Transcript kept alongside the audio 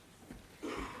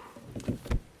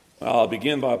I'll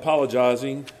begin by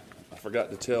apologizing. I forgot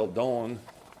to tell Dawn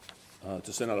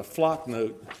to send out a flock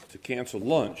note to cancel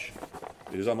lunch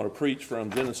because I'm going to preach from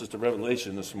Genesis to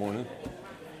Revelation this morning.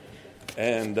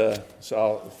 And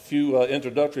so a few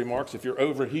introductory remarks. If you're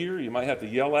over here, you might have to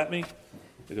yell at me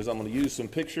because I'm going to use some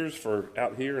pictures for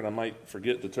out here and I might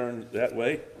forget to turn that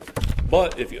way.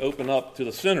 But if you open up to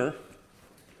the center,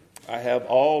 I have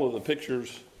all of the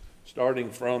pictures starting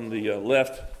from the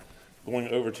left going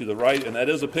over to the right, and that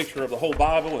is a picture of the whole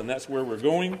Bible, and that's where we're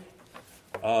going.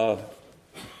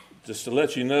 Just to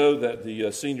let you know that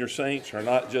the senior saints are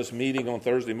not just meeting on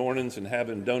Thursday mornings and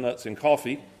having donuts and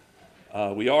coffee.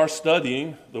 We are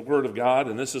studying the Word of God,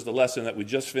 and this is the lesson that we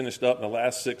just finished up in the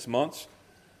last 6 months.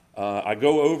 I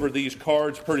go over these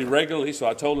cards pretty regularly, so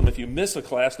I told them if you miss a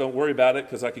class, don't worry about it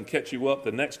because I can catch you up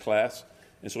the next class.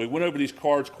 And so we went over these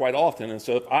cards quite often, and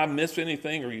so if I miss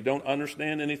anything or you don't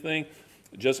understand anything,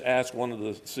 just ask one of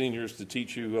the seniors to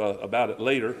teach you about it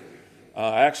later.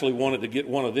 I actually wanted to get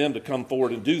one of them to come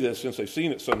forward and do this since they've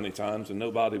seen it so many times and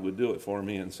nobody would do it for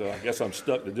me, and so I guess I'm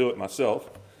stuck to do it myself.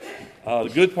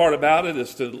 The good part about it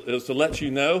is to let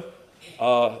you know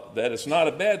that it's not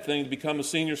a bad thing to become a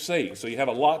senior saint. So you have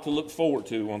a lot to look forward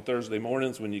to on Thursday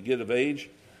mornings when you get of age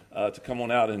to come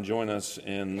on out and join us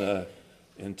in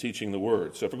teaching the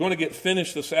Word. So if we're going to get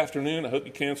finished this afternoon, I hope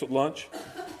you canceled lunch.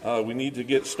 We need to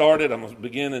get started. I'm going to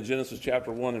begin in Genesis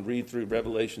chapter 1 and read through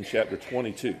Revelation chapter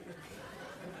 22.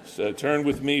 So turn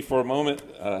with me for a moment,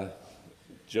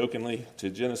 jokingly, to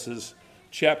Genesis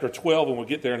chapter 12, and we'll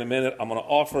get there in a minute. I'm going to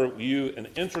offer you an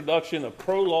introduction, a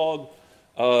prologue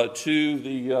to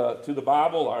the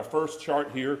Bible, our first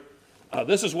chart here.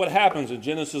 This is what happens in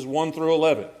Genesis 1 through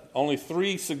 11. Only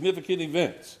 3 significant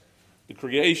events: the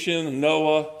creation,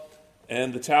 Noah,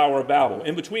 and the Tower of Babel.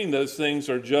 In between those things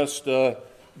are just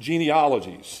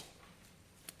genealogies.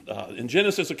 In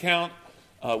Genesis account,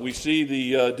 we see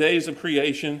the days of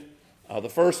creation. The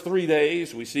first 3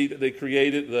 days, we see that they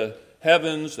created the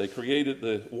heavens, they created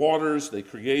the waters, they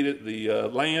created the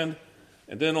land.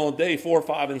 And then on day 4,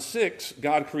 5, and 6,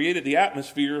 God created the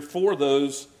atmosphere for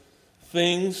those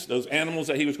things, those animals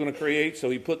that he was going to create. So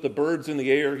he put the birds in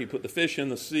the air, he put the fish in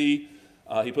the sea,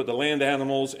 he put the land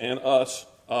animals and us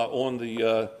on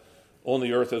the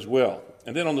earth as well.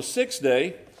 And then on the 6th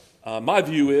day, my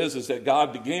view is that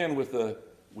God began with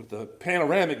the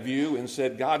panoramic view and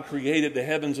said God created the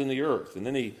heavens and the earth. And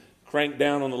then he cranked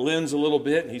down on the lens a little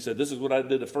bit and he said, this is what I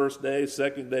did the first day,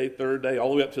 second day, third day, all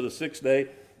the way up to the 6th day.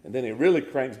 And then he really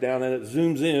cranks down and it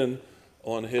zooms in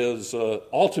on his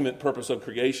ultimate purpose of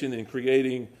creation in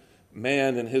creating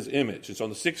man in his image. And so on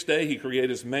the 6th day, he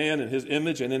created man in his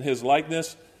image and in his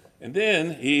likeness. And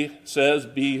then he says,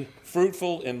 be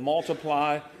fruitful and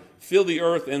multiply, fill the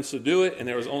earth and subdue it. And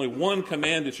there was only one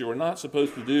command that you were not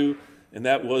supposed to do, and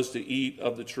that was to eat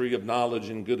of the tree of knowledge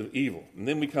and good and evil. And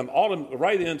then we come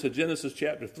right into Genesis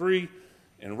chapter 3,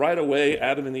 and right away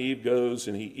Adam and Eve goes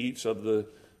and he eats of the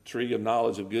tree of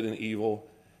knowledge of good and evil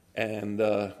and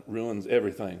ruins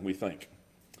everything, we think.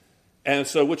 And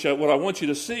so what I want you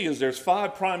to see is there's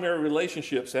 5 primary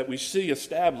relationships that we see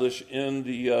established in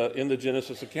the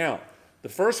Genesis account. The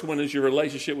first one is your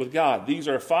relationship with God. These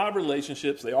are 5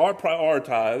 relationships. They are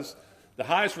prioritized. The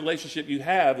highest relationship you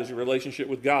have is your relationship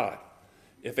with God.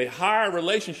 If a higher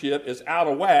relationship is out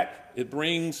of whack, it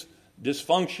brings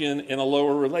dysfunction in a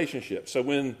lower relationship. So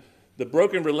when the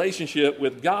broken relationship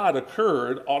with God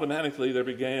occurred, automatically there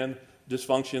began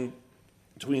dysfunction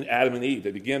between Adam and Eve.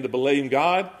 They began to blame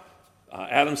God.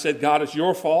 Adam said, God, it's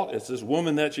your fault. It's this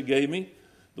woman that you gave me.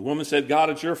 The woman said, God,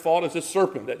 it's your fault. It's this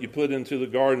serpent that you put into the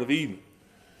Garden of Eden.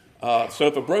 So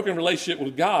if a broken relationship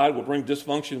with God will bring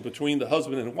dysfunction between the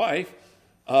husband and wife,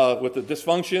 with the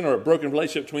dysfunction or a broken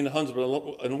relationship between the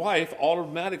husband and wife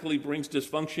automatically brings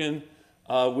dysfunction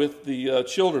with the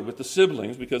children, with the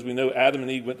siblings, because we know Adam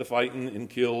and Eve went to fighting and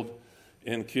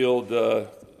Cain killed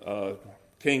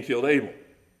Abel.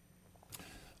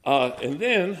 And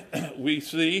then we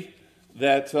see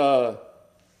that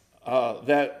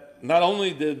not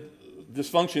only did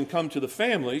dysfunction come to the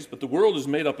families, but the world is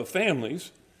made up of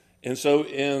families. And so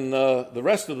in the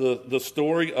rest of the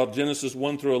story of Genesis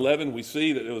 1 through 11, we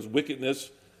see that it was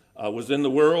wickedness was in the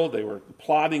world. They were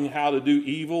plotting how to do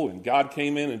evil, and God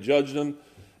came in and judged them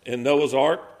in Noah's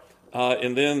ark.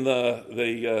 And then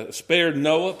they spared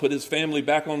Noah, put his family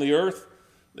back on the earth.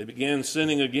 They began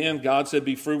sinning again. God said,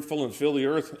 be fruitful and fill the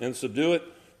earth and subdue it.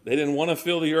 They didn't want to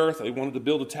fill the earth. They wanted to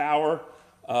build a tower.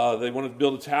 They wanted to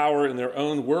build a tower in their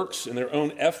own works, in their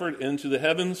own effort into the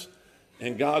heavens.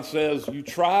 And God says, you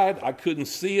tried, I couldn't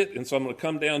see it, and so I'm going to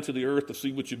come down to the earth to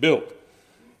see what you built.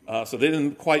 So they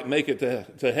didn't quite make it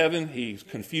to heaven. He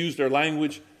confused their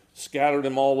language. scattered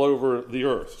them all over the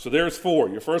earth. So there's four.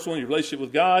 Your first one, your relationship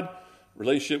with God,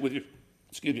 relationship with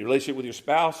your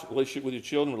spouse, relationship with your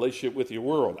children, relationship with your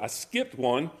world. I skipped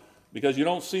one because you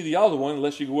don't see the other one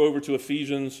unless you go over to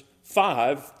Ephesians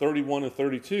 5:31 and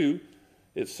 32.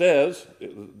 He says,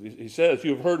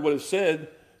 you have heard what is said,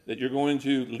 that you're going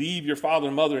to leave your father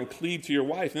and mother and cleave to your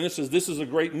wife. And this is a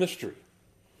great mystery.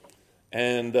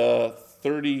 And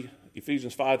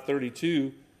Ephesians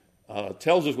 5:32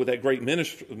 tells us what that great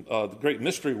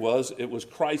mystery was. It was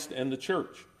Christ and the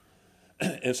church.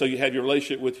 And so you have your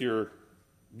relationship with your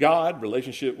God,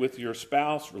 relationship with your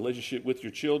spouse, relationship with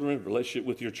your children, relationship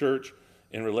with your church,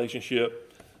 and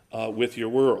relationship with your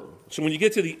world. So when you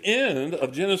get to the end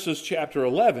of Genesis chapter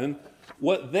 11,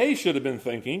 what they should have been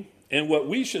thinking and what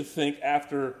we should think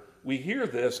after we hear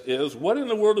this is, what in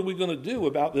the world are we going to do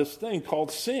about this thing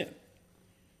called sin?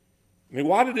 I mean,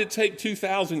 why did it take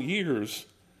 2,000 years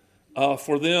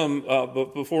for them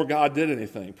before God did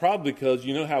anything? Probably because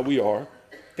you know how we are.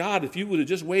 God, if you would have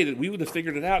just waited, we would have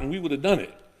figured it out and we would have done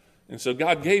it. And so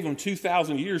God gave them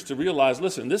 2,000 years to realize,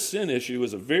 listen, this sin issue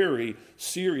is a very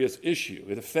serious issue.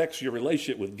 It affects your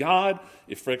relationship with God.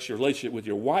 It affects your relationship with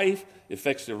your wife. It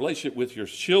affects the relationship with your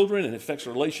children. And it affects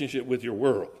the relationship with your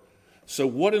world. So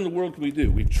what in the world can we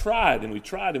do? We've tried and we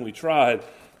tried and we tried,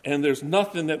 and there's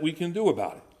nothing that we can do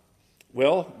about it.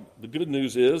 Well, the good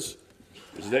news is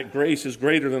that grace is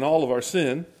greater than all of our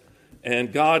sin.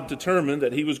 And God determined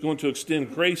that he was going to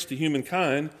extend grace to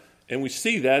humankind. And we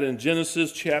see that in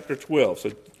Genesis chapter 12.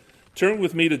 So turn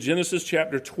with me to Genesis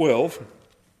chapter 12.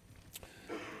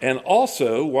 And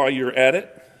also, while you're at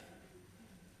it,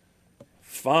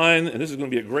 find, and this is going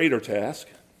to be a greater task,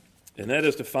 and that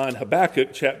is to find Habakkuk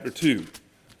chapter 2.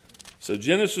 So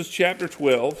Genesis chapter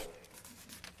 12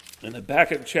 and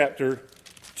Habakkuk chapter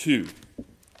 2.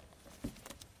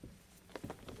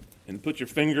 And put your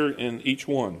finger in each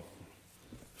one.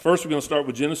 First, we're going to start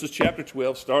with Genesis chapter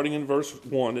 12, starting in verse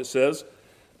 1. It says,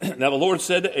 Now the Lord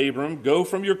said to Abram, Go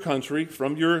from your country,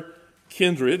 from your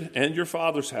kindred and your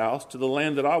father's house, to the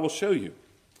land that I will show you.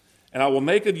 And I will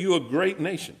make of you a great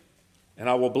nation. And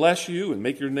I will bless you and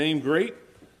make your name great,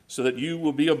 so that you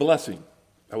will be a blessing.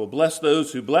 I will bless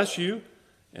those who bless you,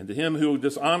 and to him who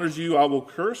dishonors you I will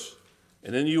curse.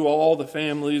 And in you all the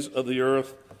families of the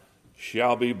earth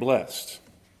shall be blessed.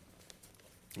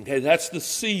 Okay, that's the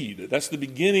seed. That's the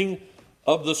beginning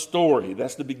of the story.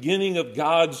 That's the beginning of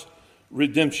God's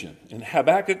redemption. In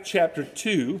Habakkuk chapter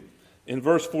 2, in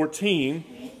verse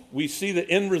 14, we see the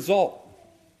end result.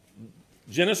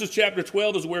 Genesis chapter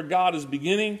 12 is where God is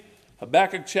beginning.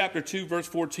 Habakkuk chapter 2, verse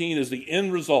 14 is the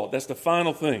end result. That's the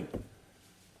final thing.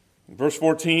 In verse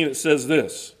 14, it says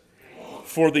this,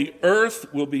 For the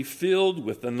earth will be filled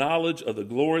with the knowledge of the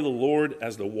glory of the Lord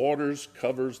as the waters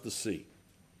covers the sea.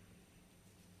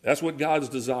 That's what God's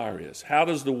desire is. How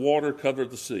does the water cover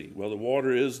the sea? Well, the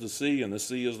water is the sea, and the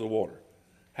sea is the water.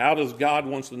 How does God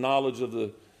want the knowledge of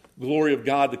the glory of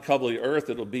God to cover the earth?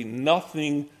 It'll be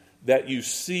nothing that you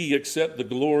see except the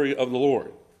glory of the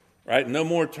Lord. Right? No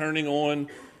more turning on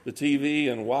the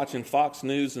TV and watching Fox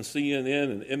News and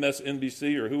CNN and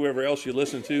MSNBC or whoever else you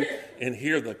listen to and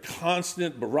hear the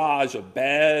constant barrage of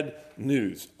bad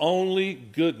news. Only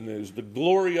good news. The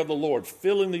glory of the Lord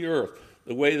filling the earth,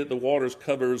 the way that the waters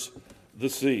covers the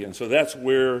sea. And so that's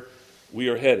where we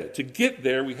are headed. To get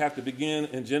there, we have to begin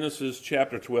in Genesis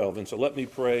chapter 12. And so let me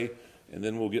pray, and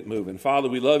then we'll get moving. Father,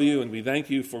 we love you, and we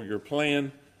thank you for your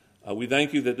plan. We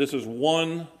thank you that this is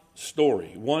one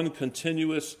story, one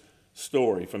continuous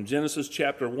story. From Genesis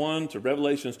chapter 1 to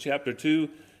Revelation chapter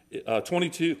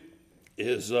 22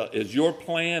 is your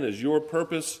plan, is your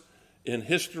purpose in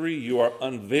history. You are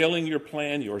unveiling your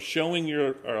plan. You are showing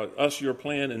us your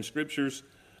plan in scriptures,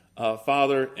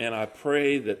 Father, and I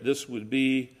pray that this would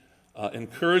be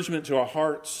encouragement to our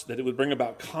hearts, that it would bring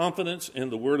about confidence in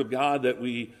the Word of God that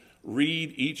we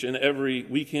read each and every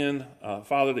weekend,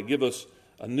 Father, to give us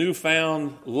a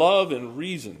newfound love and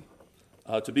reason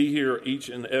to be here each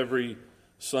and every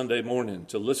Sunday morning,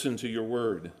 to listen to your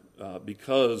Word,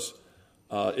 because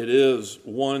it is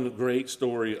one great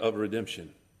story of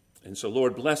redemption. And so,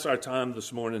 Lord, bless our time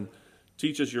this morning.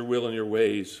 Teach us your will and your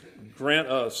ways. Grant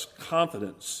us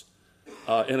confidence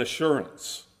and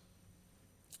assurance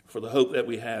for the hope that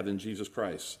we have in Jesus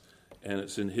Christ. And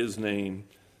it's in his name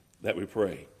that we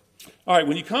pray. All right,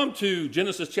 when you come to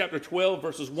Genesis chapter 12,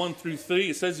 verses 1 through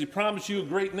 3, it says he promised you a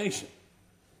great nation.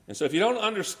 And so if you don't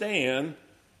understand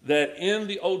that in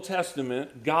the Old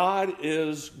Testament, God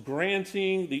is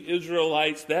granting the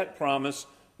Israelites that promise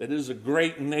that it is a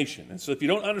great nation. And so if you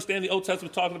don't understand the Old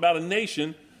Testament talking about a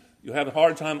nation, you'll have a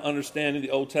hard time understanding the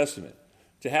Old Testament.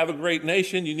 To have a great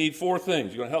nation, you need four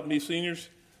things. You going to help me, seniors?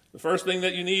 The first thing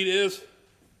that you need is,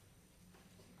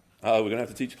 we're going to have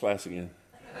to teach class again.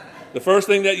 The first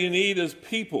thing that you need is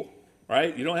people,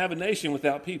 right? You don't have a nation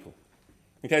without people.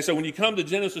 Okay, so when you come to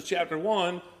Genesis chapter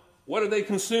 1, what are they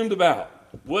consumed about?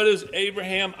 What is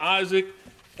Abraham, Isaac,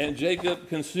 and Jacob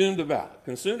consumed about?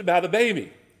 Consumed about a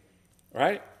baby,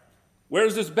 right?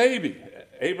 Where's this baby?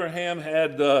 Abraham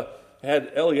had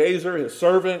Eliezer, his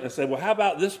servant, and said, well, how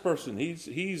about this person?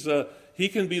 He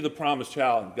can be the promised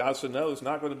child. And God said, no, it's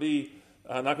not going to be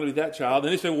that child.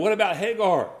 And he said, well, what about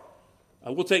Hagar?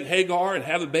 We'll take Hagar and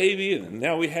have a baby, and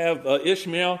now we have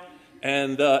Ishmael,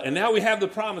 and now we have the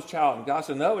promised child. And God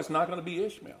said, no, it's not going to be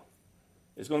Ishmael.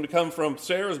 It's going to come from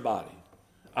Sarah's body.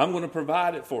 I'm going to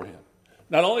provide it for him.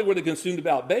 Not only were they consumed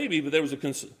about baby, but they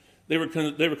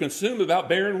were consumed about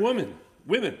barren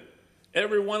women.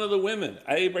 Every one of the women,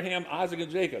 Abraham, Isaac,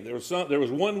 and Jacob. There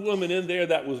was one woman in there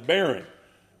that was barren.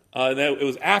 It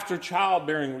was after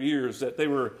childbearing years that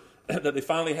they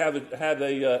finally had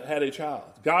a child.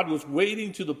 God was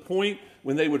waiting to the point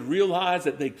when they would realize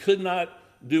that they could not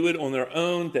do it on their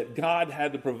own, that God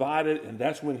had to provide it, and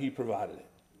that's when he provided it.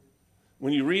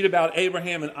 When you read about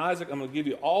Abraham and Isaac, I'm going to give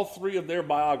you all three of their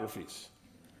biographies.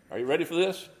 Are you ready for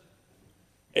this?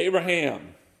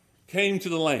 Abraham came to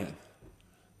the land,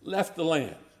 left the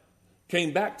land,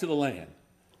 came back to the land,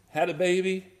 had a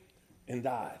baby, and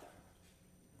died.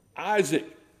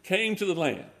 Isaac came to the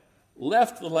land,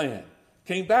 left the land,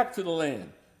 came back to the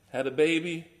land, had a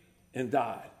baby, and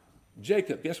died.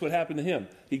 Jacob, guess what happened to him?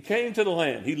 He came to the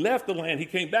land, he left the land, he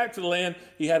came back to the land,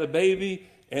 he had a baby,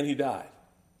 and he died.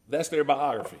 That's their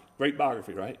biography. Great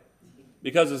biography, right?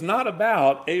 Because it's not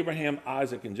about Abraham,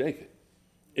 Isaac, and Jacob.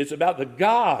 It's about the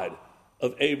God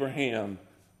of Abraham,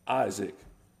 Isaac,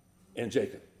 and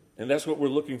Jacob. And that's what we're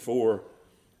looking for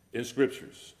in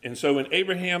scriptures. And so when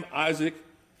Abraham, Isaac,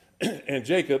 and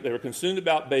Jacob, they were consumed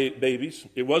about babies.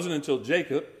 It wasn't until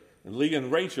Jacob and Leah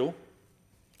and Rachel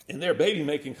in their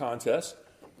baby-making contest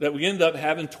that we end up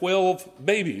having 12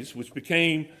 babies, which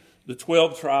became the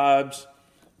 12 tribes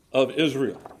of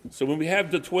Israel. So when we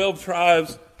have the 12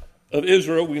 tribes of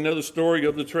Israel, we know the story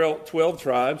of the 12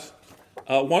 tribes.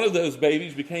 One of those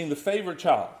babies became the favorite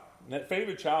child, and that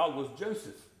favorite child was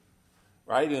Joseph,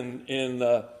 right?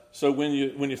 So when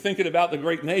you're thinking about the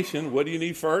great nation, what do you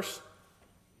need first?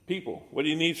 People. What do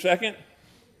you need second?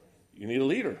 You need a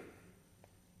leader,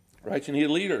 right? You need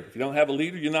a leader. If you don't have a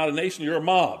leader, you're not a nation, you're a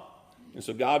mob. And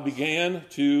so God began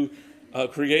to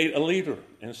create a leader.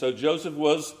 And so Joseph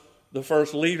was the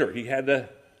first leader. He had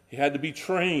to be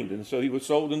trained, and so he was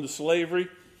sold into slavery.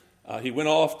 He went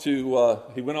off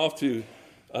to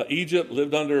Egypt,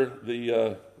 lived under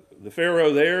the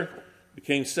Pharaoh there,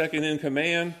 became second in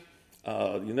command.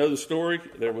 You know the story.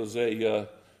 There was a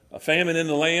famine in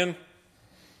the land.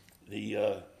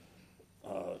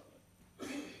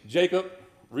 Jacob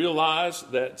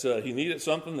realized that he needed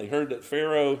something. They heard that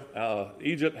Pharaoh,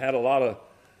 Egypt, had a lot of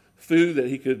food that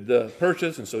he could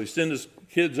purchase, and so he sent his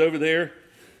kids over there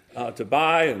to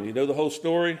buy, and you know the whole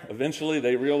story. Eventually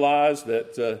they realized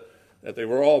that they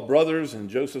were all brothers, and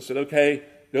Joseph said, okay,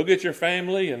 go get your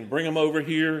family and bring them over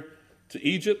here to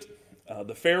Egypt.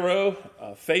 The Pharaoh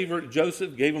favored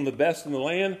Joseph, gave him the best in the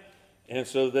land, and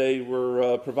so they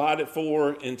were provided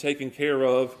for and taken care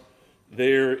of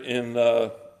there in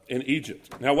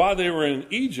Egypt. Now, while they were in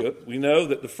Egypt, we know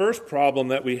that the first problem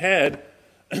that we had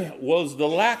was the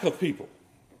lack of people.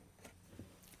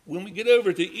 When we get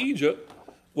over to Egypt,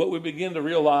 what we begin to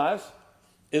realize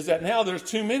is that now there's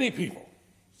too many people.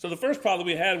 So the first problem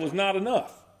we had was not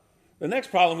enough. The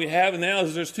next problem we have now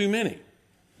is there's too many.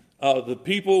 The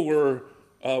people were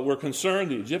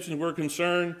concerned. The Egyptians were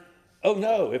concerned. Oh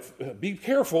no! Be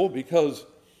careful, because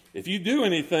if you do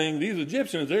anything, these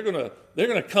Egyptians they're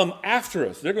gonna come after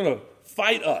us. They're gonna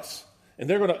fight us, and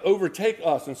they're gonna overtake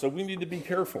us. And so we need to be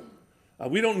careful.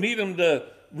 We don't need them to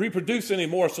reproduce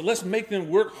anymore. So let's make them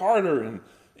work harder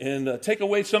and take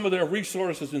away some of their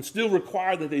resources, and still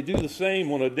require that they do the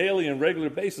same on a daily and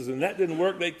regular basis. And that didn't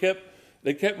work. They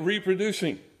kept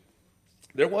reproducing.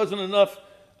 There wasn't enough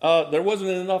of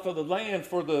the land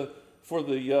for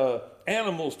the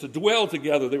animals to dwell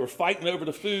together. They were fighting over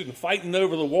the food and fighting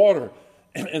over the water.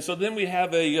 And so then we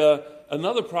have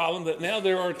another problem, that now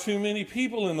there are too many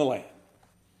people in the land.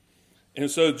 And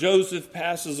so Joseph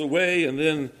passes away, and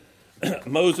then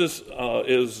Moses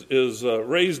is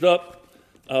raised up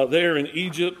there in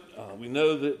Egypt. We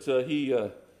know that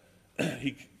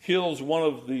he kills one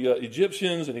of the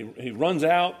Egyptians, and he runs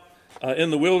out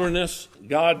in the wilderness,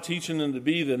 God teaching him to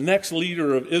be the next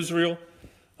leader of Israel.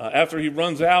 After he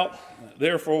runs out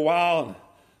there for a while,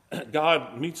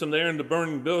 God meets him there in the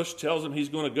burning bush, tells him he's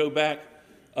going to go back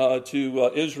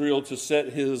to Israel to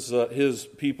set his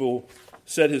people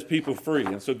free.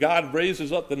 And so God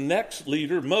raises up the next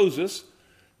leader, Moses,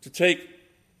 to take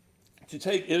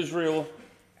Israel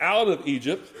out of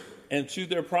Egypt and to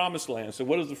their promised land. So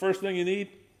what is the first thing you need?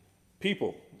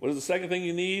 People. What is the second thing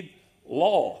you need?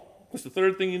 Law. What's the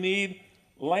third thing you need?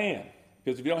 Land.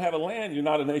 Because if you don't have a land, you're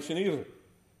not a nation either.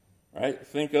 Right?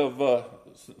 Think of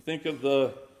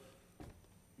the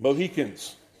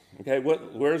Mohicans. Okay,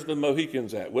 where's the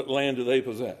Mohicans at? What land do they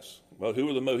possess? Well, who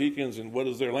are the Mohicans and what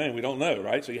is their land? We don't know,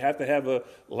 right? So you have to have a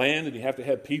land, and you have to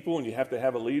have people, and you have to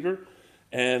have a leader.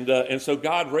 And so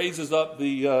God raises up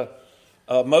the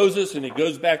Moses, and he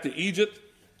goes back to Egypt.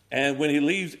 And when he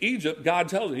leaves Egypt, God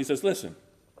tells him, he says, listen,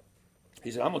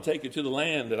 he said, I'm going to take you to the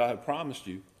land that I have promised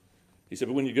you. He said,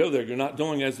 but when you go there, you're not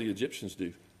doing as the Egyptians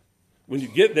do. When you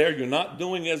get there, you're not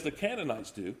doing as the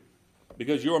Canaanites do,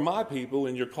 because you're my people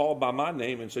and you're called by my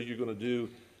name, and so you're going to do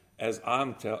as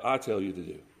I tell you to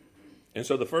do. And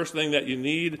so the first thing that you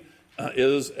need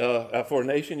is, for a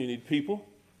nation, you need people.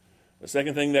 The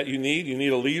second thing that you need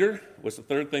a leader. What's the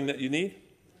third thing that you need?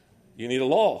 You need a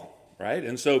law, right?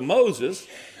 And so Moses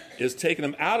is taking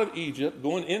them out of Egypt,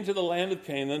 going into the land of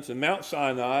Canaan to Mount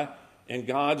Sinai, and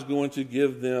God's going to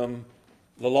give them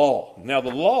the law. Now,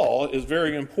 the law is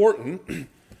very important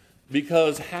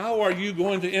because how are you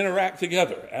going to interact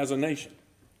together as a nation?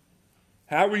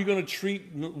 How are you going to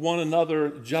treat one another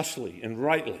justly and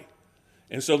rightly?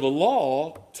 And so the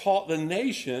law taught the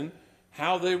nation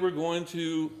how they were going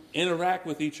to interact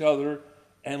with each other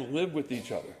and live with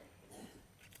each other.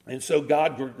 And so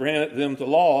God granted them the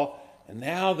law, and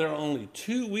now they're only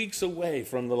 2 weeks away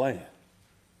from the land.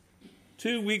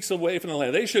 2 weeks away from the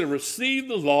land. They should have received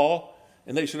the law,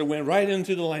 and they should have went right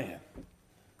into the land.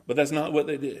 But that's not what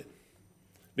they did.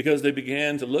 Because they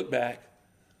began to look back.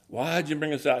 Why'd you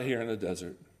bring us out here in the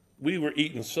desert? We were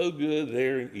eating so good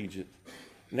there in Egypt.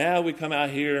 Now we come out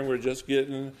here and we're just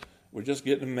getting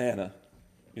manna.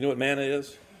 You know what manna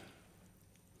is?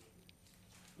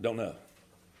 Don't know.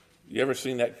 You ever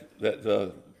seen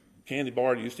that candy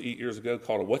bar you used to eat years ago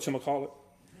called a whatchamacallit?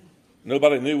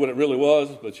 Nobody knew what it really was,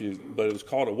 but it was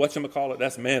called a whatchamacallit.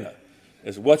 That's manna.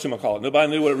 It's whatchamacallit.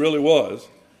 Nobody knew what it really was,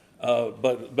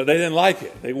 but they didn't like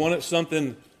it. They wanted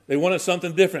something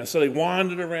different. So they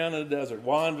wandered around in the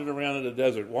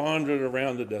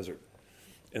desert.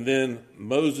 And then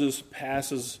Moses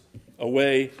passes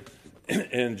away,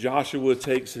 and Joshua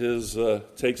takes his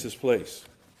place.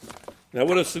 Now,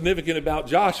 what is significant about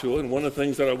Joshua, and one of the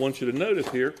things that I want you to notice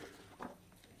here,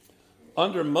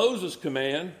 under Moses'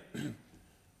 command,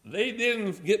 they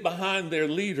didn't get behind their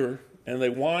leader and they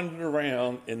wandered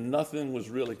around and nothing was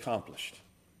really accomplished.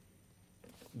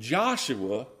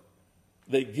 Joshua,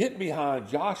 they get behind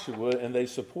Joshua and they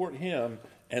support him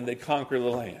and they conquer the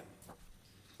land.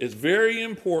 It's very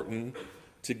important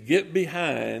to get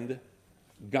behind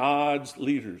God's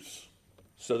leaders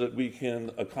so that we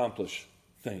can accomplish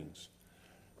things.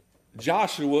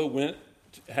 Joshua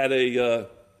had a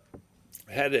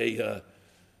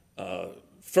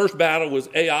first battle was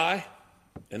Ai,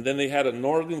 and then they had a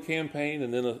northern campaign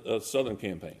and then a southern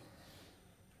campaign.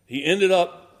 He ended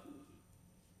up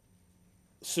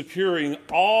securing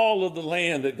all of the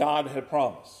land that God had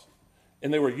promised.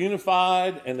 And they were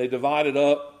unified and they divided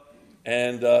up,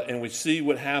 and we see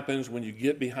what happens when you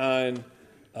get behind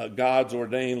God's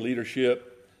ordained leadership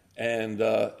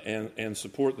and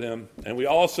support them. And we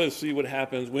also see what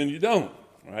happens when you don't.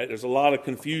 Right? There's a lot of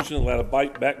confusion, a lot of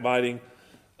backbiting,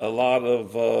 a lot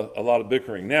of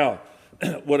bickering. Now,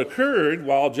 what occurred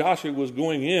while Joshua was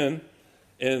going in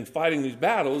and fighting these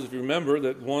battles, if you remember,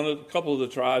 that a couple of the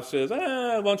tribes says,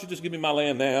 why don't you just give me my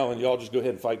land now and y'all just go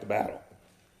ahead and fight the battle.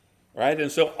 Right?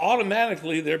 And so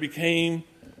automatically there became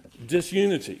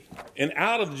disunity. And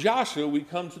out of Joshua, we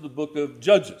come to the book of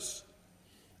Judges.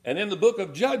 And in the book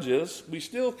of Judges, we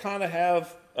still kind of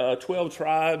have 12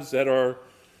 tribes that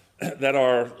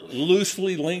are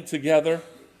loosely linked together,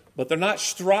 but they're not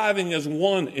striving as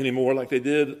one anymore like they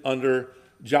did under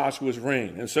Joshua's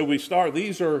reign. And so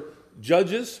these are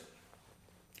judges.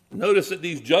 Notice that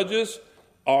these judges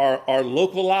are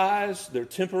localized, they're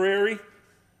temporary.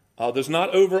 There's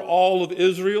not over all of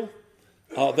Israel.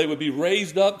 They would be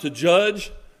raised up to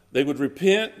judge. They would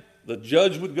repent. The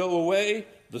judge would go away.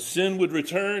 The sin would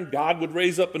return. God would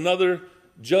raise up another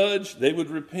judge. They would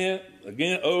repent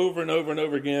again, over and over and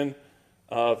over again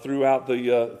throughout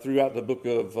the book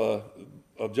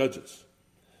of Judges.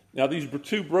 Now, these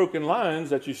two broken lines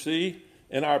that you see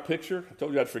in our picture, I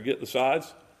told you I'd forget the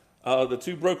sides. The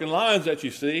two broken lines that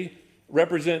you see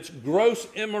represents gross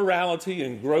immorality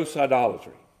and gross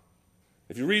idolatry.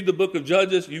 If you read the book of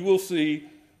Judges, you will see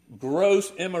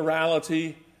gross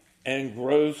immorality and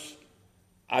gross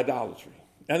idolatry.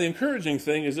 Now, the encouraging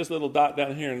thing is this little dot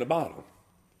down here in the bottom.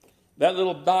 That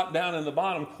little dot down in the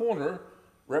bottom corner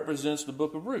represents the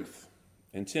book of Ruth.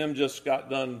 And Tim just got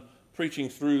done preaching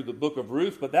through the book of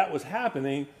Ruth, but that was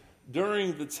happening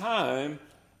during the time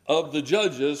of the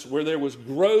judges where there was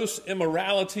gross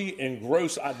immorality and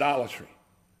gross idolatry,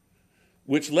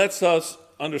 which lets us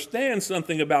understand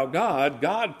something about God.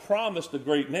 God promised a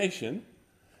great nation,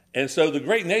 and so the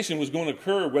great nation was going to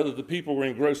occur whether the people were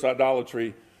in gross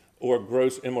idolatry or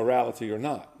gross immorality or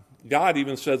not. God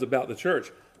even says about the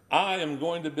church, I am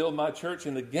going to build my church,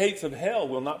 and the gates of hell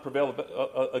will not prevail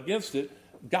against it.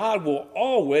 God will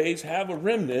always have a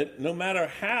remnant, no matter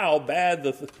how bad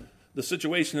the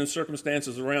situation and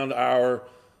circumstances around our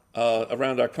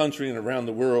country and around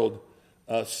the world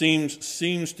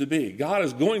seems to be. God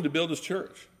is going to build his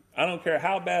church. I don't care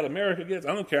how bad America gets.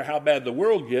 I don't care how bad the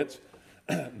world gets.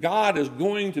 God is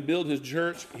going to build his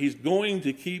church. He's going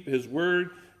to keep his word.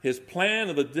 His plan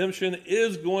of redemption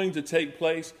is going to take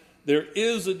place. There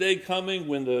is a day coming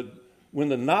when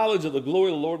the knowledge of the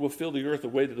glory of the Lord will fill the earth the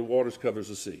way that the waters covers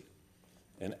the sea.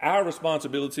 And our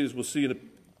responsibility, as we'll see in a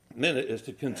minute, is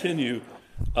to continue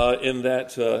in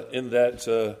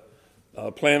that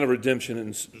plan of redemption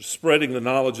and spreading the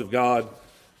knowledge of God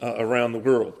around the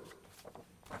world.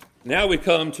 Now we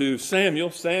come to Samuel.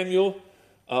 Samuel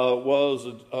was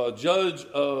a judge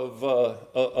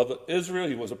of Israel.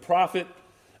 He was a prophet.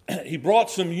 He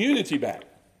brought some unity back.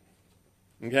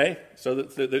 Okay, so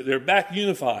that they're back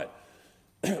unified.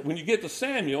 When you get to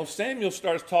Samuel, Samuel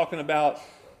starts talking about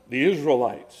the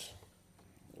Israelites.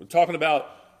 We're talking about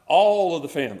all of the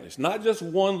families, not just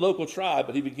one local tribe,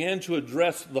 but he began to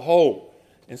address the whole.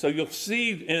 And so you'll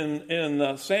see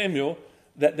in Samuel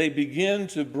that they begin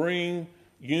to bring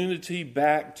unity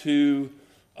back to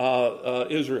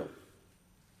Israel.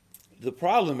 The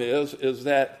problem is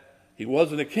that he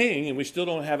wasn't a king, and we still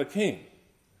don't have a king.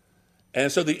 And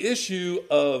so the issue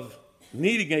of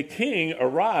needing a king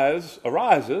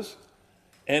arises,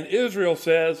 and Israel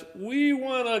says, we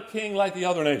want a king like the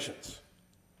other nations.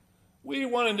 We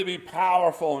want him to be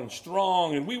powerful and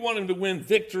strong, and we want him to win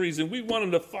victories, and we want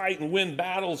him to fight and win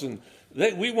battles, and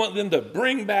we want them to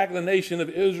bring back the nation of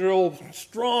Israel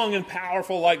strong and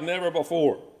powerful like never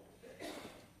before.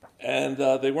 And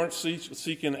they weren't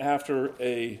seeking after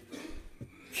a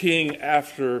king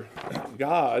after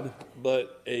God,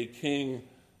 but a king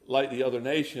like the other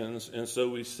nations. And so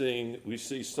we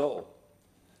see Saul.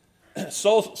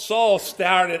 Saul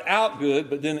started out good,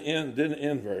 but didn't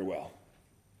end very well.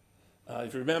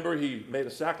 If you remember, he made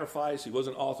a sacrifice he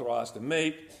wasn't authorized to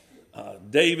make.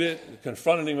 David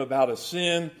confronted him about his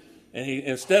sin, and he,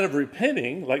 instead of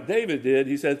repenting like David did,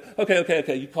 he said,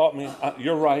 okay, you caught me.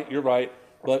 You're right,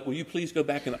 but will you please go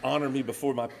back and honor me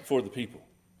before the people?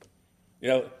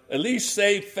 At least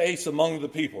save face among the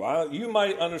people. You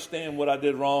might understand what I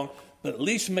did wrong, but at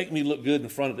least make me look good in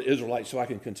front of the Israelites so I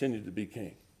can continue to be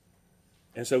king.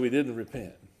 And so he didn't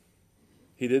repent.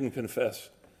 He didn't confess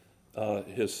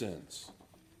his sins.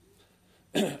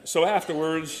 So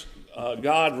afterwards,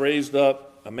 God raised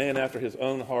up a man after his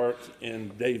own heart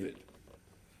in David.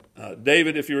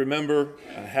 David, if you remember,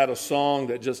 had a song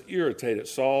that just irritated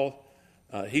Saul.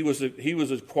 He was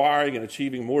acquiring and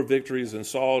achieving more victories than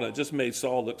Saul, and it just made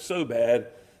Saul look so bad,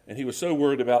 and he was so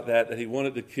worried about that he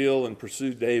wanted to kill and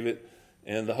pursue David,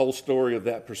 and the whole story of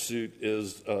that pursuit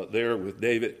is there with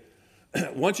David.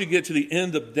 Once you get to the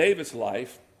end of David's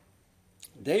life,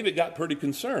 David got pretty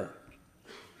concerned.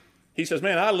 He says,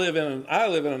 man, I live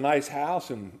in a nice house,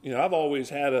 and I've always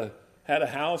had a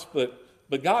house, but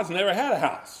God's never had a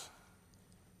house.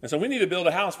 And so we need to build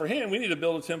a house for him. We need to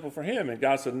build a temple for him. And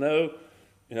God said, no,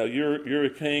 you're a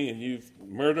king, and you've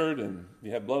murdered, and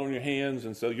you have blood on your hands,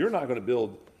 and so you're not going to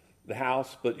build the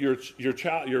house, but your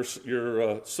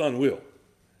son will.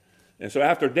 And so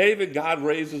after David, God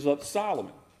raises up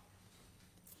Solomon.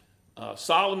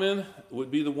 Solomon would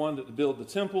be the one that built the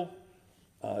temple.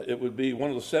 It would be one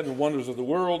of the 7 wonders of the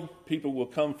world. People will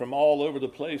come from all over the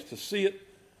place to see it.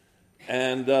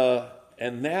 And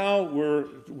now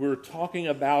we're talking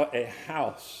about a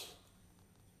house.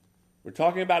 We're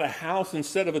talking about a house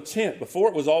instead of a tent. Before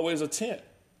it was always a tent.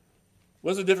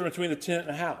 What's the difference between a tent and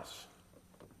a house?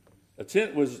 A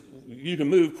tent was, you can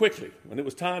move quickly. When it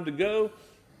was time to go,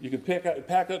 you can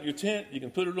pack up your tent, you can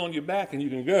put it on your back, and you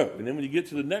can go. And then when you get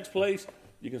to the next place,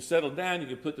 you can settle down, you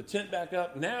can put the tent back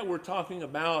up. Now we're talking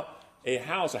about a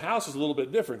house. A house is a little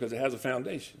bit different because it has a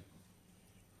foundation.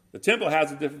 The temple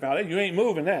has a different foundation. You ain't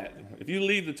moving that. If you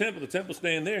leave the temple's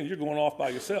staying there, and you're going off by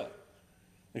yourself.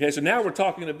 Okay, so now we're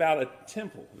talking about a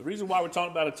temple. The reason why we're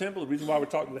talking about a temple, the reason why we're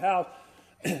talking about the house,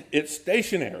 it's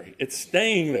stationary. It's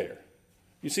staying there.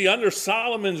 You see, under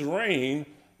Solomon's reign,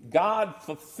 God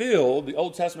fulfilled the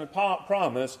Old Testament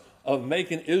promise of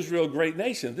making Israel a great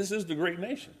nation. This is the great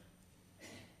nation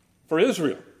for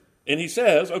Israel. And he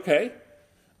says, okay,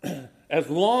 as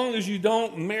long as you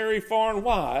don't marry foreign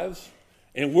wives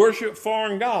and worship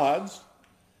foreign gods,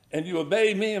 and you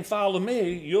obey me and follow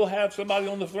me, you'll have somebody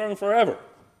on the throne forever.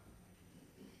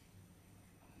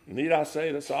 Need I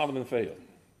say that Solomon failed?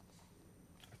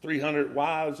 300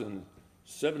 wives and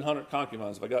 700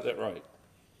 concubines, if I got that right.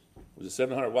 Was it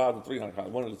 700 wives and 300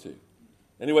 concubines? One of the two.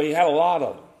 Anyway, he had a lot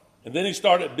of them. And then he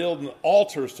started building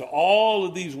altars to all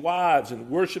of these wives and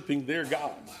worshiping their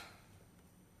gods.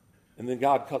 And then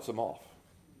God cuts them off.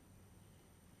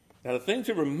 Now, the thing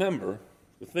to remember,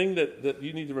 the thing that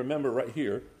you need to remember right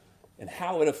here, and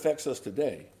how it affects us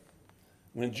today,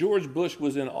 when George Bush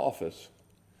was in office,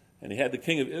 and he had the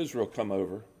king of Israel come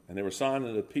over, and they were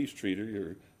signing a peace treaty,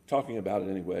 or talking about it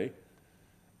anyway,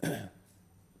 the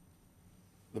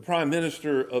prime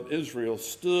minister of Israel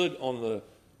stood on the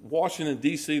Washington,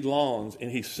 D.C. lawns, and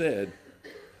he said,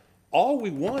 all we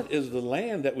want is the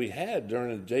land that we had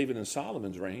during David and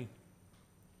Solomon's reign.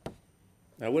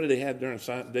 Now, what did they have during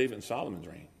David and Solomon's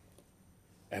reign?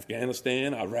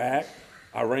 Afghanistan, Iraq,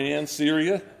 Iran,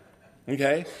 Syria.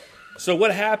 Okay? So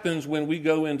what happens when we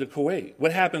go into Kuwait?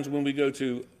 What happens when we go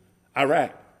to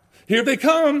Iraq? Here they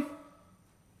come.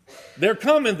 They're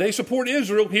coming. They support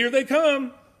Israel. Here they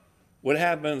come. What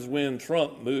happens when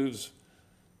Trump moves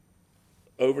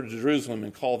over to Jerusalem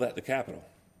and call that the capital?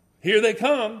 Here they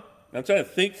come. I'm trying to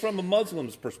think from a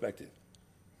Muslim's perspective.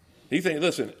 He thinks,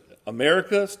 listen,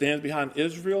 America stands behind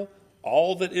Israel.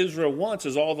 All that Israel wants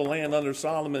is all the land under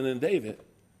Solomon and David.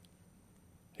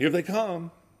 Here they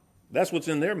come. That's what's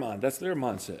in their mind. That's their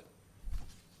mindset.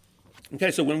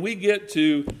 Okay, so when we get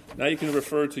to, now you can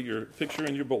refer to your picture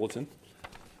in your bulletin.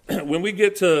 When we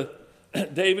get to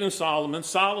David and Solomon,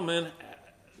 Solomon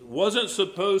wasn't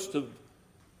supposed to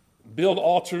build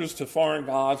altars to foreign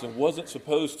gods and wasn't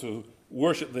supposed to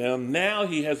worship them. Now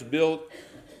he has built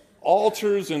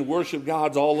altars and worship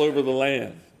gods all over the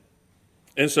land.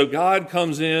 And so God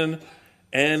comes in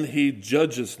and he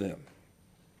judges them.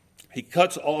 He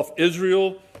cuts off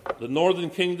Israel, the northern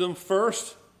kingdom,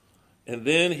 first, and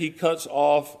then he cuts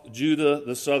off Judah,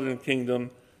 the southern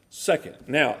kingdom, second.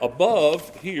 Now,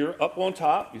 above here, up on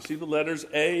top, you see the letters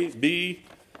A, B,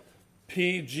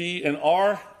 P, G, and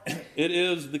R. It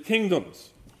is the kingdoms: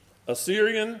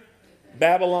 Assyrian,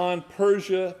 Babylon,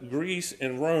 Persia, Greece,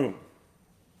 and Rome.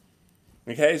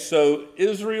 Okay, so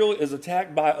Israel is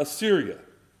attacked by Assyria.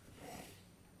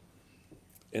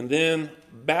 And then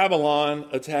Babylon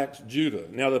attacks Judah.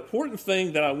 Now, the important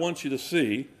thing that I want you to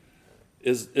see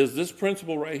is this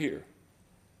principle right here.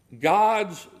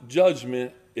 God's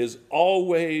judgment is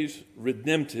always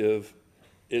redemptive.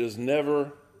 It is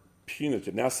never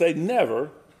punitive. Now, I say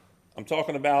never. I'm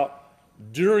talking about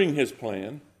during his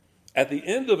plan. At the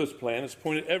end of his plan, it's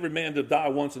appointed every man to die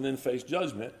once and then face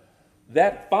judgment.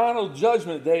 That final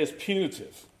judgment day is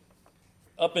punitive.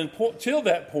 Up until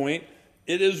that point,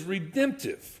 it is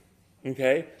redemptive.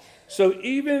 Okay? So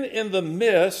even in the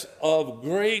midst of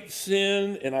great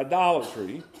sin and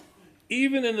idolatry,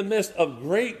 even in the midst of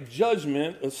great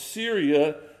judgment,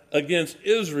 Assyria against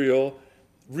Israel,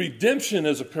 redemption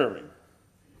is occurring.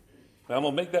 Now, I'm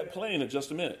going to make that plain in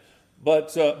just a minute.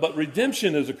 But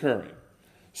redemption is occurring.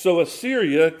 So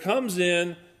Assyria comes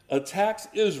in, attacks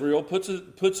Israel, puts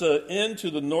an end to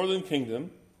the northern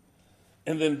kingdom,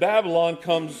 and then Babylon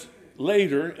comes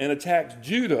later and attacks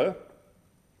Judah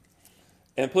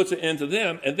and puts an end to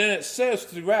them. And then it says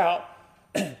throughout,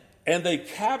 and they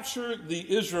captured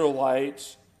the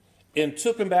Israelites and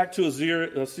took them back to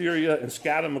Assyria and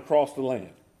scattered them across the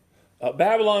land.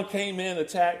 Babylon came in,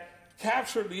 attacked,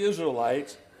 captured the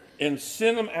Israelites, and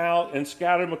sent them out and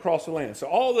scattered them across the land. So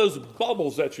all those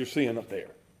bubbles that you're seeing up there,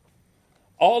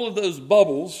 all of those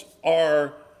bubbles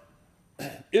are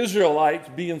Israelites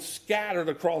being scattered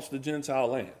across the Gentile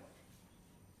land.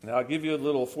 Now, I'll give you a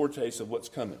little foretaste of what's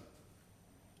coming.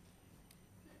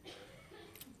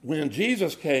 When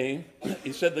Jesus came,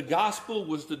 he said the gospel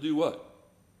was to do what?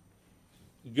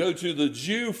 Go to the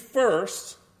Jew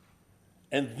first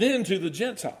and then to the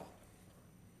Gentile.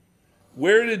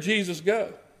 Where did Jesus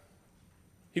go?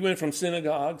 He went from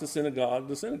synagogue to synagogue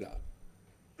to synagogue.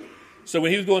 So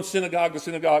when he was going synagogue to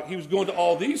synagogue, he was going to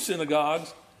all these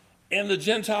synagogues in the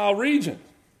Gentile region.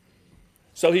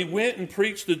 So he went and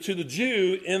preached to the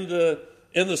Jew in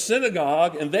the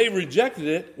synagogue, and they rejected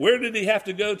it. Where did he have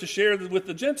to go to share with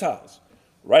the Gentiles?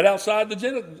 Right outside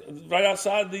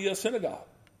the synagogue.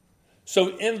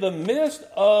 So in the midst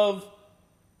of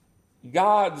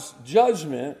God's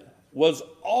judgment was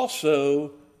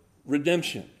also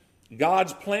redemption.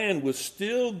 God's plan was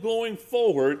still going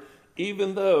forward,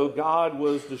 even though God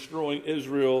was destroying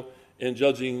Israel and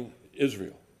judging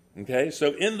Israel. Okay,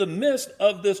 so in the midst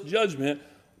of this judgment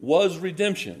was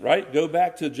redemption, right? Go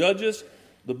back to Judges,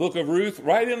 the book of Ruth,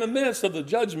 right in the midst of the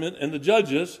judgment and the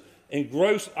judges and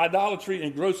gross idolatry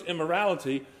and gross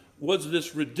immorality was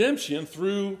this redemption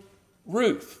through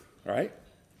Ruth, right?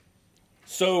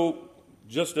 So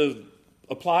just to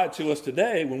apply it to us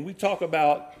today, when we talk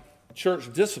about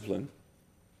church discipline,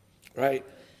 right?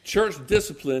 Church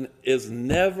discipline is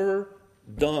never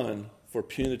done for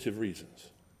punitive reasons.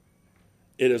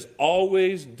 It is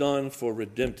always done for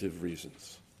redemptive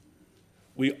reasons.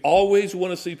 We always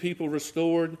want to see people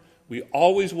restored. We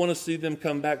always want to see them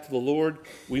come back to the Lord.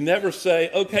 We never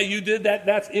say, okay, you did that,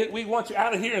 that's it. We want you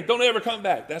out of here and don't ever come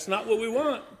back. That's not what we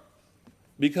want.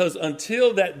 Because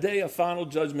until that day of final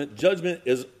judgment, judgment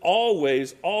is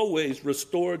always, always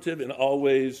restorative and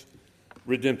always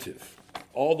redemptive.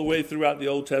 All the way throughout the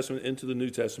Old Testament into the New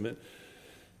Testament,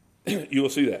 you will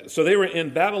see that. So they were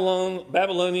in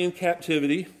Babylonian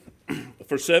captivity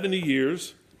for 70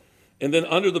 years. And then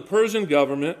under the Persian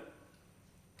government,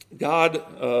 God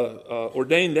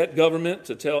ordained that government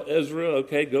to tell Ezra,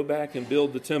 okay, go back and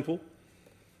build the temple.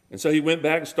 And so he went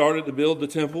back and started to build the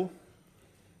temple.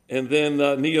 And then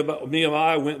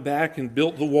Nehemiah went back and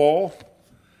built the wall.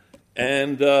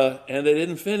 And they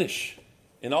didn't finish.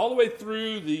 And all the way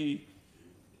through the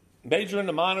major and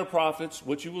the minor prophets,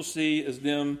 what you will see is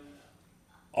them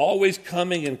always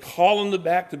coming and calling them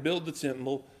back to build the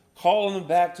temple, calling them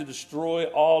back to destroy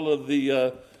all of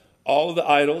the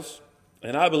idols.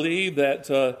 And I believe that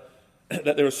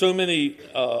there are so many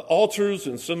altars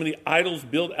and so many idols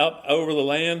built up over the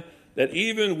land that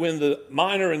even when the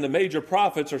minor and the major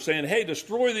prophets are saying, hey,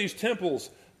 destroy these temples,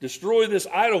 destroy this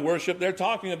idol worship, they're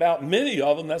talking about many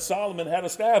of them that Solomon had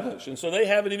established. And so they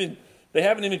haven't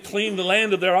even cleaned the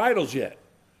land of their idols yet,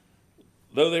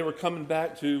 though they were coming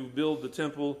back to build the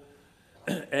temple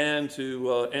and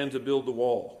to build the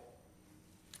wall.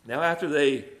 Now, after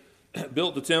they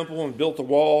built the temple and built the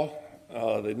wall,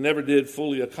 they never did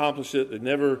fully accomplish it. They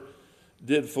never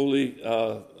did fully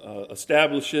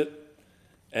establish it.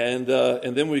 And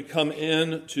then we come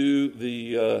into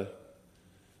the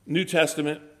New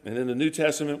Testament, and in the New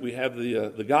Testament we have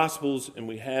the Gospels, and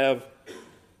we have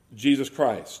Jesus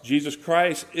Christ. Jesus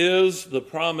Christ is the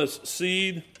promised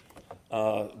seed.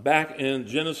 Back in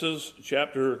Genesis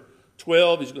chapter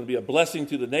 12, he's going to be a blessing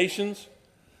to the nations.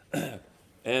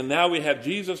 And now we have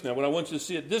Jesus. Now what I want you to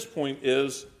see at this point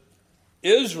is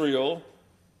Israel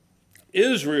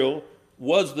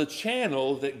was the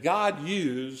channel that God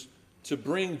used to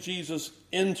bring Jesus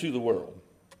into the world.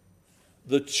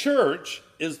 The church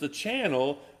is the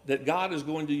channel that God is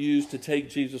going to use to take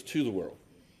Jesus to the world.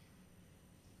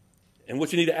 And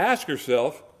what you need to ask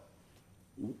yourself,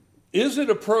 was it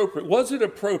appropriate, was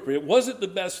it the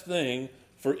best thing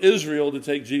for Israel to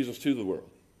take Jesus to the world?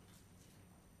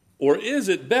 Or is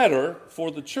it better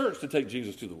for the church to take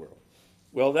Jesus to the world?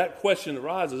 Well, that question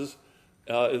arises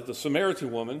is the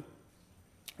Samaritan woman.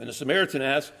 And the Samaritan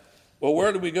asks, well,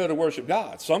 where do we go to worship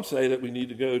God? Some say that we need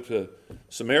to go to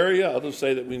Samaria. Others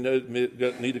say that we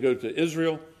need to go to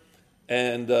Israel.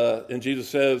 And Jesus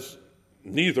says,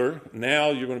 neither.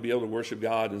 Now you're going to be able to worship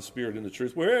God in spirit and in the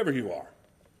truth wherever you are.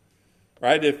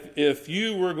 Right? If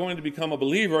you were going to become a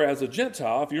believer as a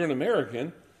Gentile, if you're an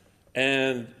American,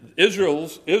 and Israel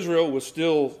was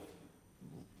still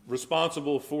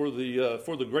responsible for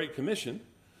the Great Commission,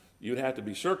 you'd have to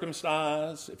be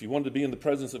circumcised. If you wanted to be in the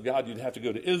presence of God, you'd have to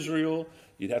go to Israel.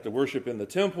 You'd have to worship in the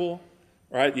temple,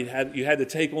 right? You had to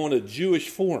take on a Jewish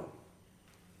form.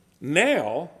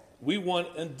 Now we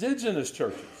want indigenous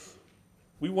churches.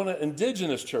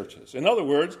 In other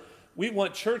words, we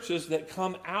want churches that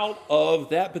come out of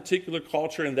that particular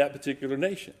culture and that particular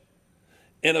nation.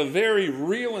 In a very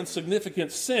real and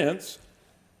significant sense,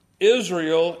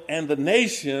 Israel and the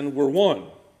nation were one,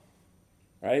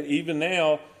 right? Even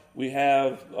now, we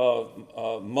have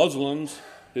Muslims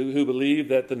who believe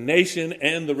that the nation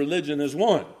and the religion is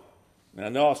one. Now, I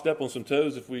know I'll step on some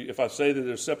toes if I say that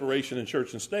there's separation in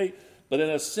church and state, but in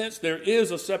a sense, there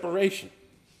is a separation,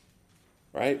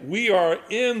 right? We are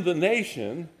in the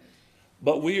nation,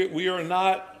 but we are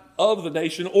not of the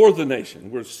nation or the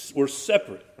nation. We're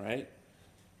separate, right?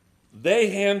 They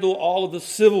handle all of the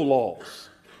civil laws,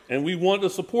 and we want to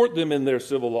support them in their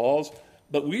civil laws,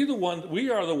 but we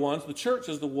are the ones, the church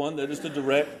is the one that is to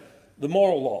direct the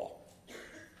moral law.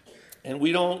 And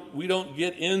we don't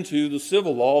get into the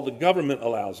civil law, the government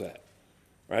allows that.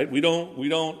 Right? We don't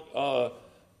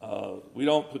We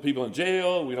don't put people in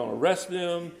jail. We don't arrest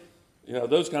them.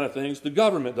 Those kind of things. The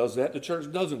government does that. The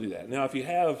church doesn't do that. Now, if you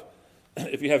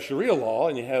have Sharia law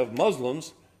and you have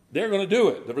Muslims, they're going to do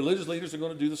it. The religious leaders are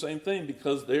going to do the same thing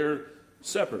because they're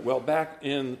separate. Well, back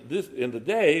in the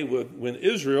day when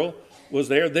Israel was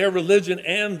there, their religion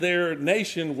and their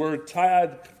nation were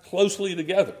tied closely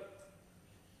together,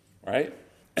 right?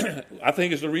 I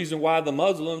think it's the reason why the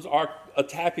Muslims are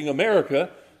attacking America.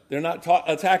 They're not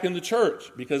attacking the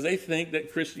church because they think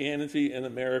that Christianity and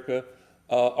America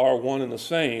are one and the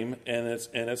same, and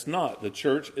it's not. The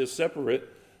church is separate.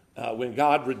 When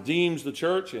God redeems the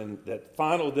church, and that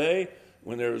final day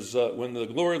when the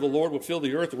glory of the Lord will fill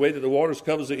the earth the way that the waters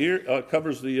covers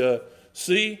the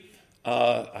sea.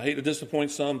 I hate to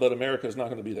disappoint some, but America is not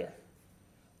going to be there.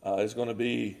 It's going to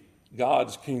be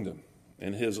God's kingdom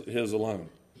and His alone.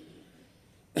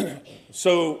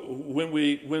 So when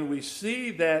we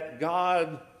see that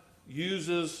God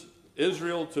uses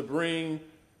Israel to bring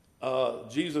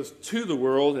Jesus to the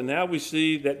world, and now we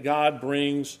see that God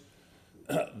brings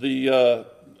the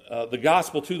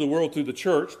gospel to the world through the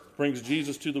church, brings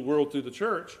Jesus to the world through the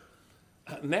church.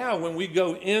 Now, when we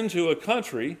go into a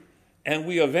country and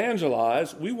we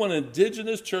evangelize, we want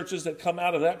indigenous churches that come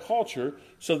out of that culture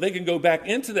so they can go back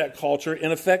into that culture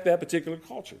and affect that particular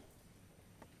culture.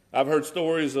 I've heard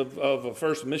stories of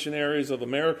first missionaries of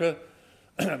America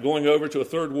going over to a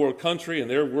third world country,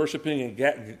 and they're worshiping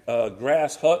in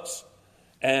grass huts.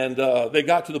 And they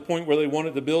got to the point where they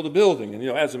wanted to build a building. And,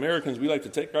 as Americans, we like to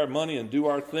take our money and do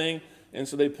our thing. And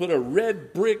so they put a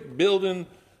red brick building,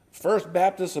 First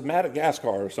Baptist of Madagascar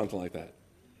or something like that.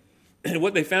 And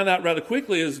what they found out rather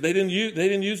quickly is they didn't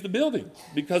use the building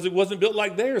because it wasn't built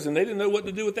like theirs, and they didn't know what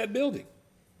to do with that building.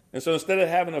 And so instead of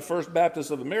having a First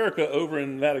Baptist of America over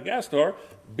in Madagascar,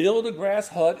 build a grass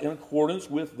hut in accordance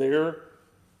with their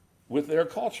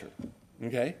culture.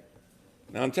 Okay?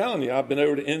 Now, I'm telling you, I've been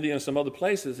over to India and some other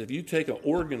places. If you take an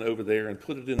organ over there and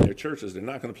put it in their churches, they're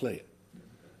not going to play it,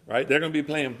 right? They're going to be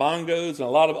playing bongos and a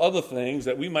lot of other things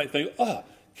that we might think,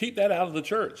 keep that out of the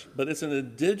church. But it's an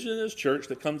indigenous church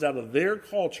that comes out of their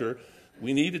culture.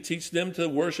 We need to teach them to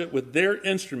worship with their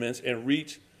instruments and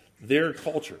reach their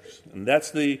cultures. And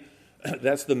that's the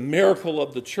miracle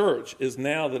of the church, is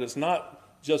now that it's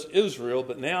not just Israel,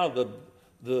 but now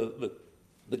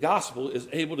the gospel is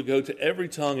able to go to every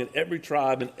tongue and every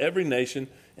tribe and every nation,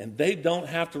 and they don't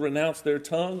have to renounce their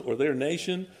tongue or their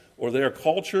nation or their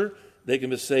culture. They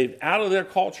can be saved out of their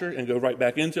culture and go right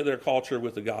back into their culture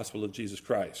with the gospel of Jesus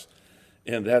Christ.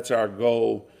 And that's our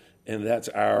goal, and that's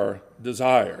our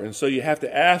desire. And so you have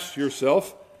to ask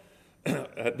yourself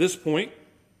at this point,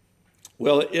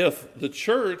 well, if the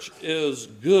church is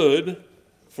good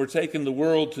for taking the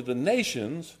world to the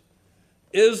nations,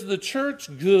 is the church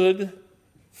good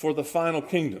for the final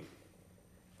kingdom?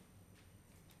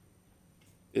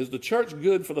 Is the church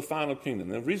good for the final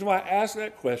kingdom? And the reason why I ask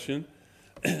that question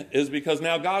is because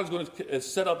now God is going to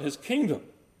set up His kingdom.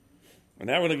 And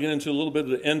now we're going to get into a little bit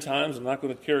of the end times. I'm not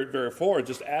going to carry it very forward.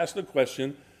 Just ask the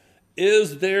question,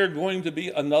 is there going to be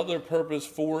another purpose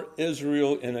for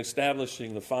Israel in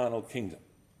establishing the final kingdom?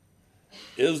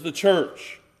 Is the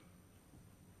church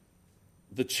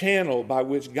the channel by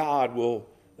which God will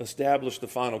establish the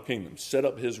final kingdom, set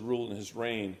up His rule and His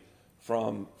reign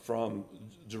from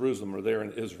Jerusalem or there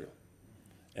in Israel?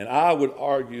 And I would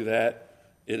argue that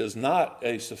it is not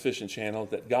a sufficient channel,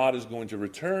 that God is going to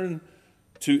return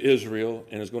to Israel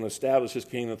and is going to establish His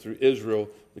kingdom through Israel,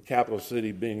 the capital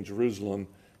city being Jerusalem.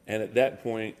 And at that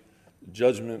point,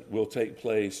 judgment will take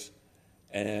place,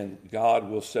 and God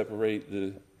will separate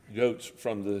the goats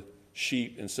from the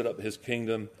sheep and set up His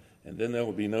kingdom. And then there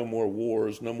will be no more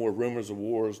wars, no more rumors of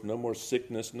wars, no more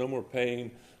sickness, no more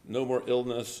pain, no more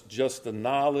illness, just the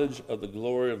knowledge of the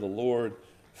glory of the Lord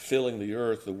filling the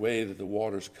earth the way that the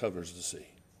waters covers the sea.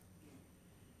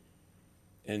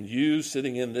 And you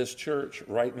sitting in this church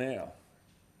right now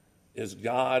is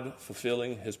God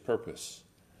fulfilling His purpose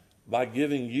by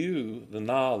giving you the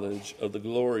knowledge of the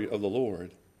glory of the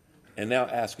Lord, and now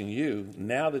asking you,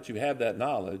 now that you have that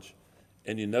knowledge,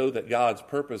 and you know that God's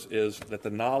purpose is that the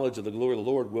knowledge of the glory of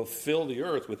the Lord will fill the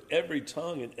earth with every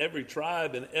tongue and every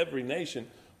tribe and every nation,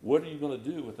 what are you going to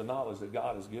do with the knowledge that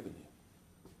God has given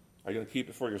you? Are you going to keep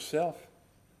it for yourself?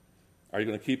 Are you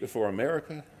going to keep it for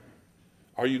America?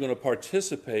 Are you going to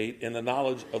participate in the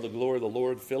knowledge of the glory of the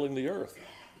Lord filling the earth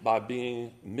by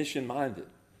being mission-minded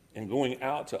and going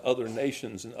out to other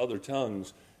nations and other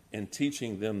tongues and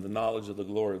teaching them the knowledge of the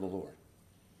glory of the Lord?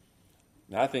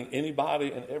 Now, I think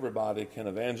anybody and everybody can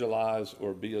evangelize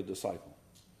or be a disciple.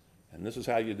 And this is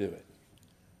how you do it.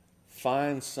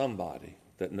 Find somebody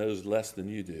that knows less than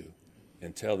you do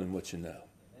and tell them what you know.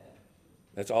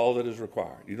 That's all that is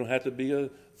required. You don't have to be a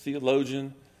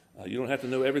theologian. You don't have to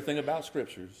know everything about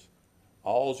Scriptures.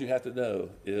 All you have to know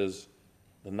is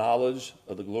the knowledge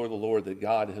of the glory of the Lord that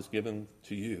God has given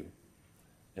to you.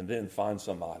 And then find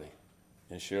somebody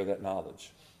and share that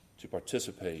knowledge to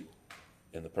participate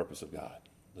in the purpose of God.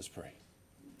 Let's pray.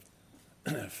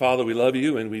 Father, we love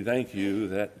you and we thank you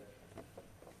that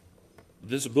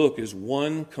this book is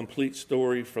one complete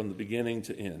story from the beginning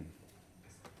to end.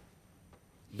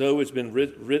 Though it's been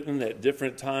written at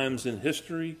different times in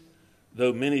history,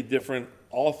 though many different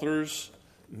authors,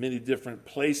 many different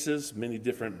places, many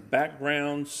different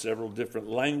backgrounds, several different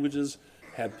languages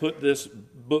have put this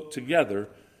book together,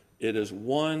 it is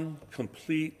one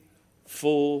complete,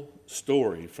 full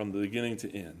story from the beginning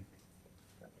to end.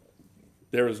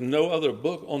 There is no other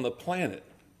book on the planet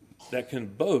that can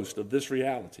boast of this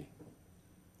reality.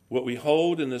 What we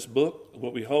hold in this book,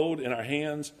 what we hold in our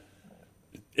hands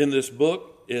in this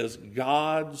book is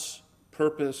God's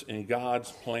purpose and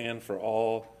God's plan for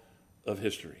all of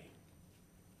history.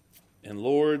 And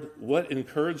Lord, what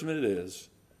encouragement it is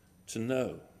to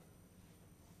know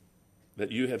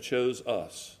that you have chose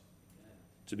us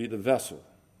to be the vessel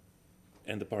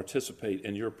and to participate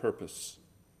in your purpose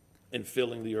in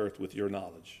filling the earth with your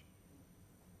knowledge.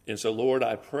 And so, Lord,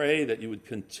 I pray that you would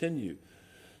continue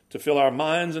to fill our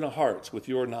minds and our hearts with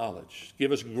your knowledge.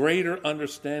 Give us greater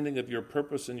understanding of your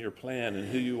purpose and your plan and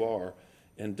who you are.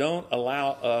 And don't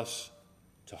allow us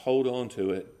to hold on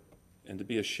to it and to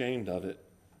be ashamed of it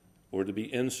or to be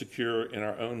insecure in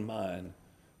our own mind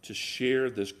to share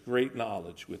this great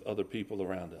knowledge with other people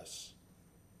around us.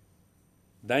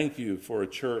 Thank you for a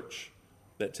church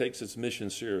that takes its mission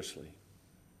seriously.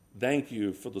 Thank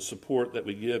you for the support that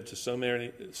we give to so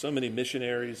many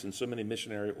missionaries and so many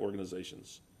missionary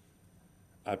organizations.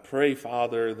 I pray,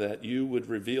 Father, that you would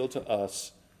reveal to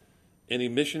us any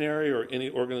missionary or any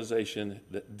organization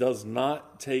that does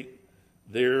not take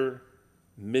their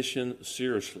mission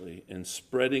seriously in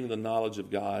spreading the knowledge of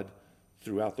God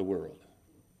throughout the world.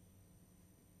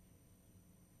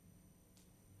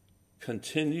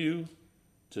 Continue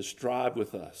to strive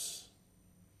with us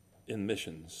in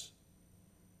missions.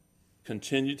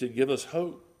 Continue to give us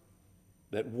hope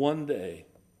that one day,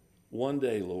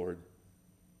 Lord,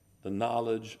 the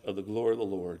knowledge of the glory of the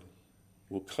Lord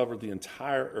will cover the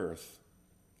entire earth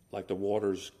like the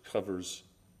waters covers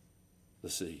the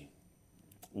sea.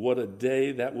 What a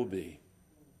day that will be.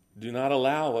 Do not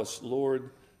allow us,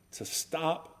 Lord, to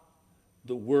stop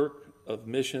the work of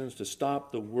missions, to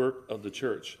stop the work of the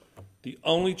church. The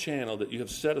only channel that you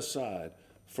have set aside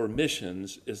for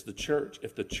missions is the church.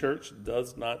 If the church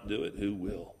does not do it, who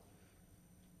will?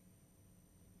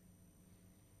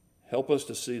 Help us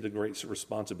to see the great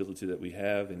responsibility that we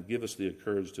have and give us the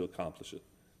courage to accomplish it.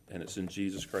 And it's in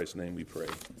Jesus Christ's name we pray.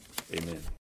 Amen.